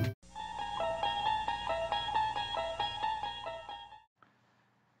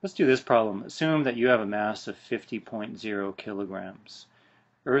 Let's do this problem. Assume that you have a mass of 50.0 kilograms.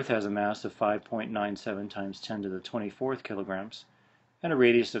 Earth has a mass of 5.97 times 10 to the 24th kilograms and a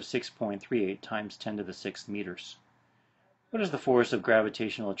radius of 6.38 times 10 to the 6th meters. What is the force of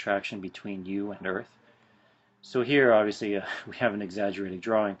gravitational attraction between you and Earth? So here, obviously, we have an exaggerated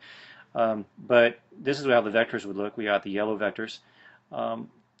drawing, but this is how the vectors would look. We got the yellow vectors,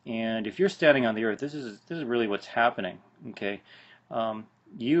 and if you're standing on the Earth, this is really what's happening. Okay,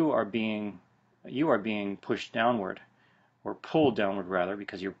 you are being pushed downward, or pulled downward rather,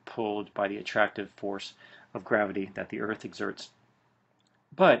 because you're pulled by the attractive force of gravity that the Earth exerts.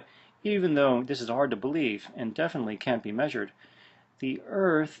 But even though this is hard to believe and definitely can't be measured, the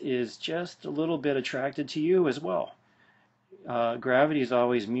Earth is just a little bit attracted to you as well. Gravity is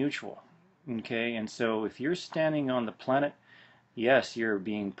always mutual, okay? And so if you're standing on the planet, yes, you're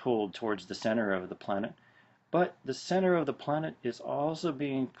being pulled towards the center of the planet, but the center of the planet is also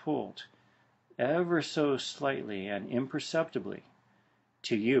being pulled ever so slightly and imperceptibly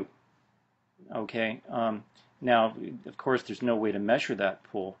to you, okay? Now, of course, there's no way to measure that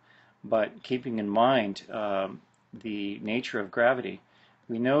pull, but keeping in mind the nature of gravity,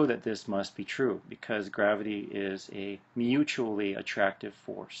 we know that this must be true because gravity is a mutually attractive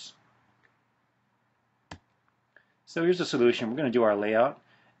force. So here's a solution. We're going to do our layout.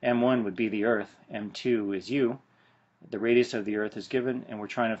 M1 would be the Earth, M2 is you. The radius of the Earth is given, and we're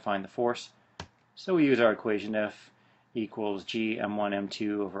trying to find the force. So we use our equation F equals G M1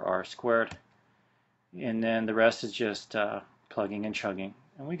 M2 over R squared. And then the rest is just plugging and chugging.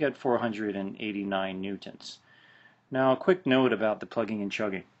 And we get 489 newtons. Now, a quick note about the plugging and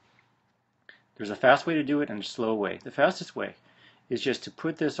chugging. There's a fast way to do it and a slow way. The fastest way is just to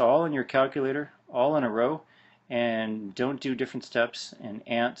put this all in your calculator, all in a row, and don't do different steps and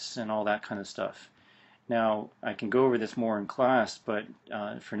ants and all that kind of stuff. Now, I can go over this more in class, but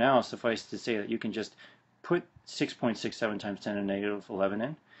for now, suffice to say that you can just put 6.67 times 10 to the negative 11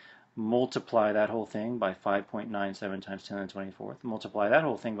 in, multiply that whole thing by 5.97 times 10 to the 24th, multiply that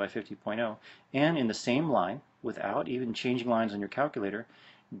whole thing by 50.0, and in the same line, without even changing lines on your calculator,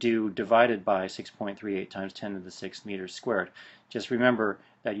 do divided by 6.38 times 10 to the 6th meters squared. Just remember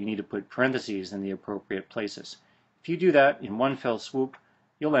that you need to put parentheses in the appropriate places. If you do that in one fell swoop,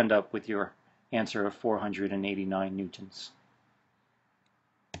 you'll end up with your answer of 489 newtons.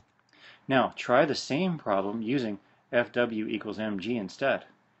 Now, try the same problem using Fw equals mg instead.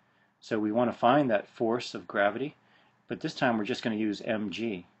 So we want to find that force of gravity, but this time we're just going to use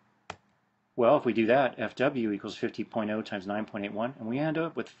mg. Well, if we do that, Fw equals 50.0 times 9.81, and we end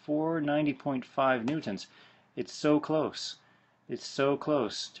up with 490.5 newtons. It's so close. It's so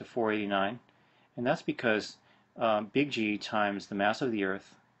close to 489, and that's because big G times the mass of the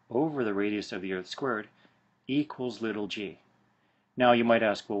Earth over the radius of the Earth squared equals little g. Now you might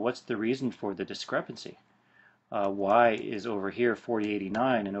ask, well, what's the reason for the discrepancy? Y is over here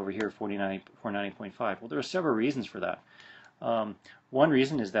 4089 and over here 490.5. Well, there are several reasons for that. One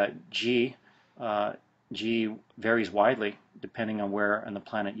reason is that G varies widely depending on where on the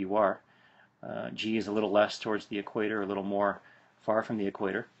planet you are. G is a little less towards the equator, a little more far from the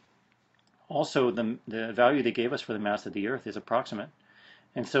equator. Also, the value they gave us for the mass of the Earth is approximate,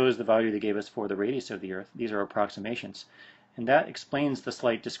 and so is the value they gave us for the radius of the Earth. These are approximations. And that explains the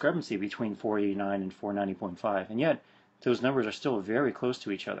slight discrepancy between 489 and 490.5. And yet, those numbers are still very close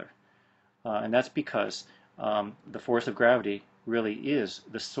to each other. And that's because the force of gravity really is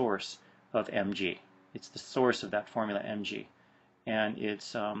the source of mg. It's the source of that formula mg. And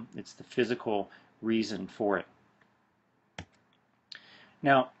it's the physical reason for it.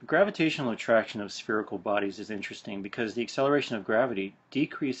 Now, gravitational attraction of spherical bodies is interesting because the acceleration of gravity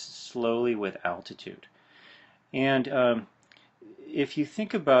decreases slowly with altitude. And if you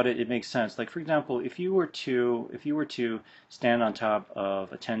think about it, it makes sense. Like, for example, if you were to stand on top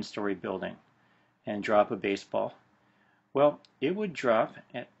of a 10-story building and drop a baseball, well, it would drop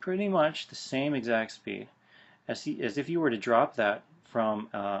at pretty much the same exact speed as if you were to drop that from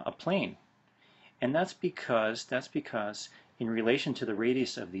a plane. And that's because in relation to the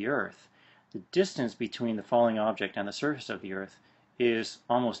radius of the Earth, the distance between the falling object and the surface of the Earth is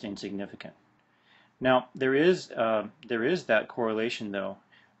almost insignificant. Now, there is that correlation, though,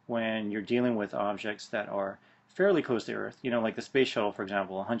 when you're dealing with objects that are fairly close to Earth. You know, like the space shuttle, for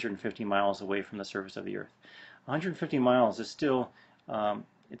example, 150 miles away from the surface of the Earth. 150 miles is still,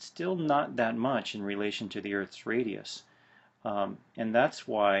 it's still not that much in relation to the Earth's radius, and that's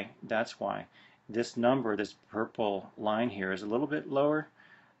why this number, this purple line here, is a little bit lower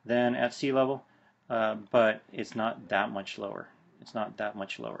than at sea level, but it's not that much lower. It's not that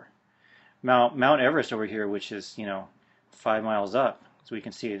much lower. Mount Everest over here, which is, 5 miles up, so we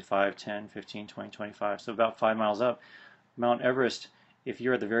can see it 5, 10, 15, 20, 25, so about 5 miles up. Mount Everest, if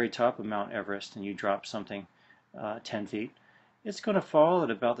you're at the very top of Mount Everest and you drop something 10 feet, it's going to fall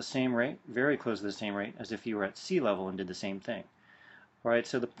at about the same rate, very close to the same rate, as if you were at sea level and did the same thing. All right,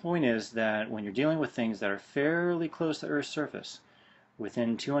 so the point is that when you're dealing with things that are fairly close to Earth's surface,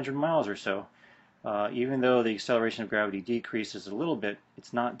 within 200 miles or so, even though the acceleration of gravity decreases a little bit,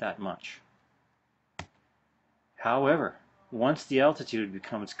 it's not that much. However, once the altitude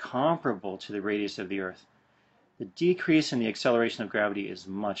becomes comparable to the radius of the Earth, the decrease in the acceleration of gravity is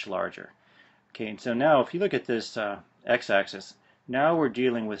much larger. Okay, and so now if you look at this x-axis, now we're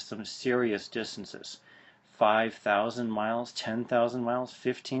dealing with some serious distances. 5,000 miles, 10,000 miles,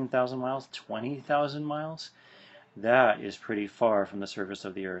 15,000 miles, 20,000 miles. That is pretty far from the surface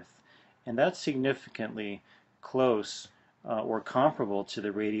of the Earth. And that's significantly close or comparable to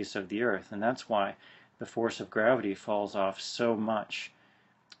the radius of the Earth. And that's why the force of gravity falls off so much.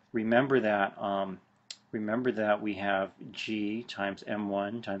 Remember that we have g times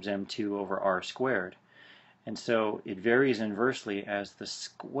m1 times m2 over r squared. And so it varies inversely as the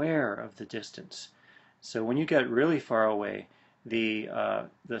square of the distance. So when you get really far away, the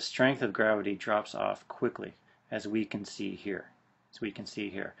strength of gravity drops off quickly, as we can see here.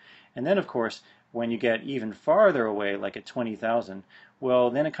 And then, of course, when you get even farther away, like at 20,000,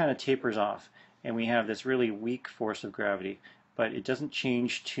 well, then it kind of tapers off, and we have this really weak force of gravity, but it doesn't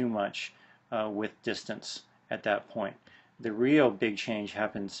change too much with distance at that point. The real big change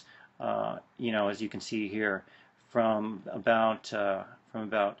happens, as you can see here, from about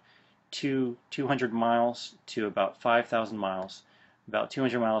 200 miles to about 5,000 miles. About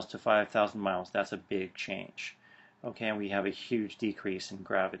 200 miles to 5,000 miles, that's a big change. Okay, and we have a huge decrease in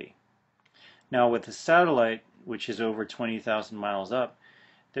gravity. Now with the satellite, which is over 20,000 miles up,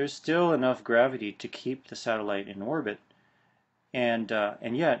 there's still enough gravity to keep the satellite in orbit, and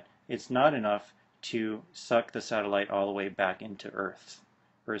yet it's not enough to suck the satellite all the way back into Earth's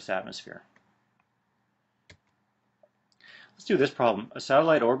atmosphere. Let's do this problem. A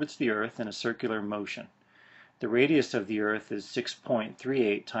satellite orbits the Earth in a circular motion. The radius of the Earth is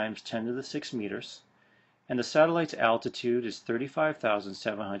 6.38 times 10 to the 6 meters, and the satellite's altitude is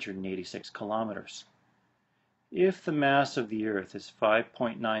 35,786 kilometers. If the mass of the Earth is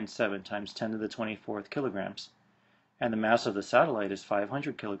 5.97 times 10 to the 24th kilograms, and the mass of the satellite is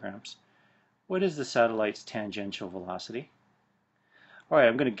 500 kilograms, what is the satellite's tangential velocity? All right,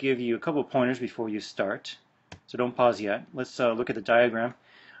 I'm going to give you a couple of pointers before you start, so don't pause yet. Let's look at the diagram.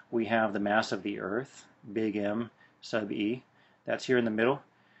 We have the mass of the Earth, big M sub e. That's here in the middle.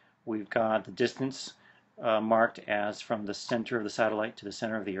 We've got the distance marked as from the center of the satellite to the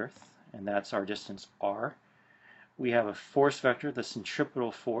center of the Earth, and that's our distance r. we have a force vector, the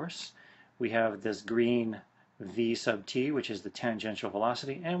centripetal force. We have this green v sub t, which is the tangential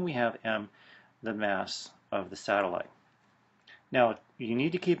velocity, and we have m, the mass of the satellite. Now, you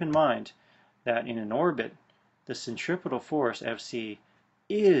need to keep in mind that in an orbit, the centripetal force, Fc,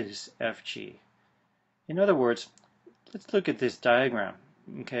 is Fg. In other words, let's look at this diagram.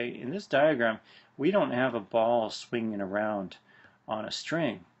 Okay, in this diagram, we don't have a ball swinging around on a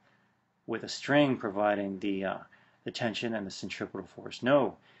string with a string providing the tension and the centripetal force.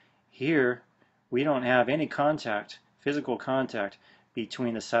 No, here we don't have any contact, physical contact,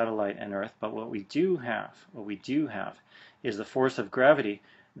 between the satellite and Earth, but what we do have is the force of gravity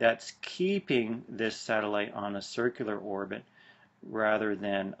that's keeping this satellite on a circular orbit rather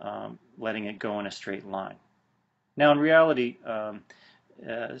than letting it go in a straight line. Now, in reality,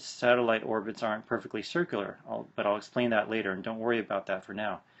 satellite orbits aren't perfectly circular, but I'll explain that later, and don't worry about that for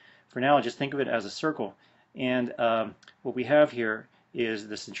now. For now, just think of it as a circle, and what we have here is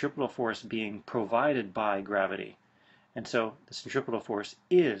the centripetal force being provided by gravity. And so the centripetal force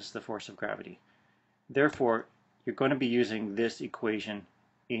is the force of gravity. Therefore, you're going to be using this equation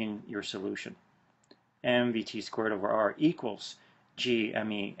in your solution. mvt squared over r equals g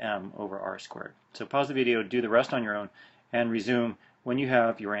MEM over r squared. So pause the video, do the rest on your own, and resume when you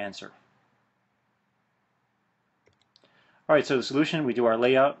have your answer. Alright, so the solution, we do our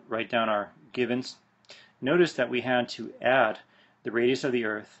layout, write down our givens. Notice that we had to add the radius of the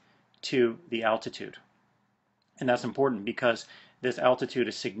Earth to the altitude. And that's important because this altitude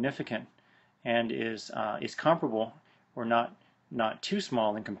is significant and is comparable, or not too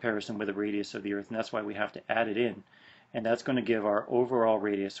small in comparison with the radius of the Earth, and that's why we have to add it in. And that's going to give our overall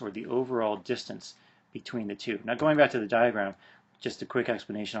radius, or the overall distance between the two. Now, going back to the diagram, just a quick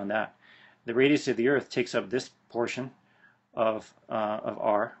explanation on that. The radius of the Earth takes up this portion of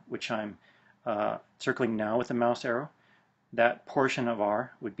r, which I'm circling now with the mouse arrow. That portion of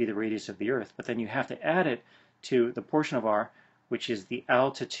r would be the radius of the Earth, but then you have to add it to the portion of r which is the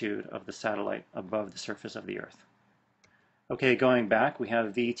altitude of the satellite above the surface of the Earth. Okay, going back, we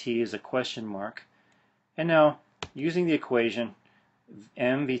have Vt as a question mark, and now using the equation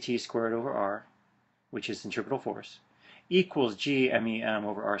mvt squared over r, which is centripetal force, equals g MEM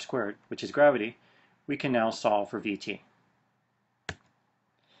over r squared, which is gravity, we can now solve for Vt.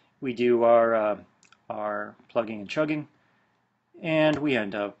 We do our plugging and chugging, and we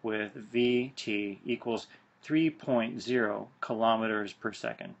end up with Vt equals 3.0 kilometers per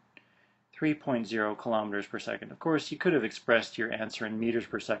second. 3.0 kilometers per second. Of course, you could have expressed your answer in meters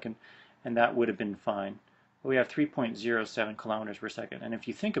per second, and that would have been fine. But we have 3.07 kilometers per second, and if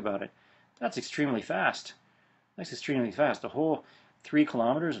you think about it, that's extremely fast. That's extremely fast. A whole 3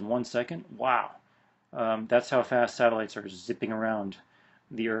 kilometers in 1 second? Wow. That's how fast satellites are zipping around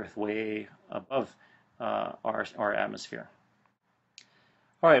the Earth way above our atmosphere.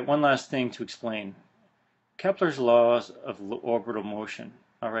 All right, one last thing to explain. Kepler's laws of orbital motion.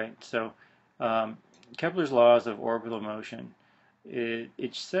 All right, so Kepler's laws of orbital motion,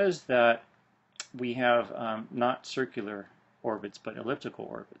 it says that we have not circular orbits, but elliptical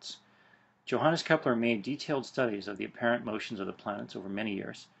orbits. Johannes Kepler made detailed studies of the apparent motions of the planets over many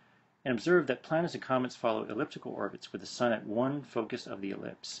years, and observed that planets and comets follow elliptical orbits with the sun at one focus of the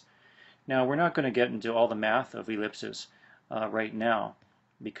ellipse. Now, we're not going to get into all the math of ellipses right now,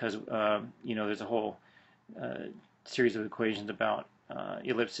 because there's a whole series of equations about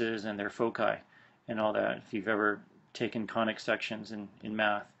ellipses and their foci and all that, if you've ever taken conic sections in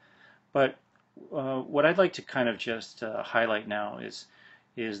math. But what I'd like to kind of just highlight now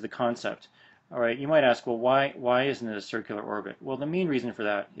is the concept. All right, you might ask, well, why isn't it a circular orbit? Well, the main reason for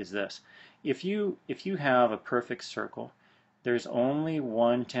that is this. If you have a perfect circle, there's only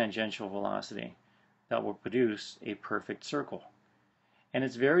one tangential velocity that will produce a perfect circle. And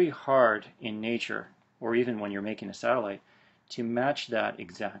it's very hard in nature, or even when you're making a satellite, to match that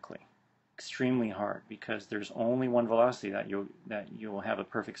exactly. Extremely hard, because there's only one velocity that you'll have a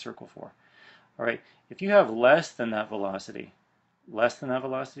perfect circle for. All right, if you have less than that velocity,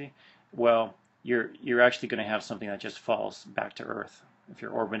 well, you're actually going to have something that just falls back to Earth, if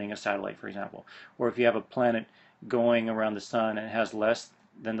you're orbiting a satellite, for example. Or if you have a planet going around the sun and it has less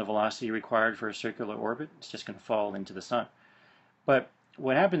than the velocity required for a circular orbit, it's just going to fall into the sun. But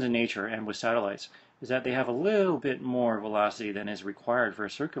what happens in nature and with satellites is that they have a little bit more velocity than is required for a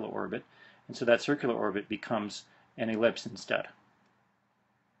circular orbit, and so that circular orbit becomes an ellipse instead.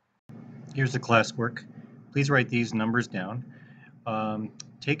 Here's the classwork. Please write these numbers down.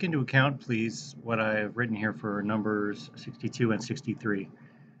 Take into account, please, what I have written here for numbers 62 and 63.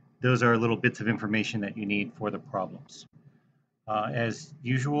 Those are little bits of information that you need for the problems. As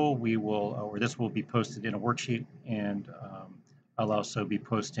usual, we will, or this will be posted in a worksheet, and I'll also be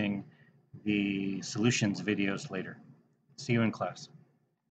posting the solutions videos later. See you in class.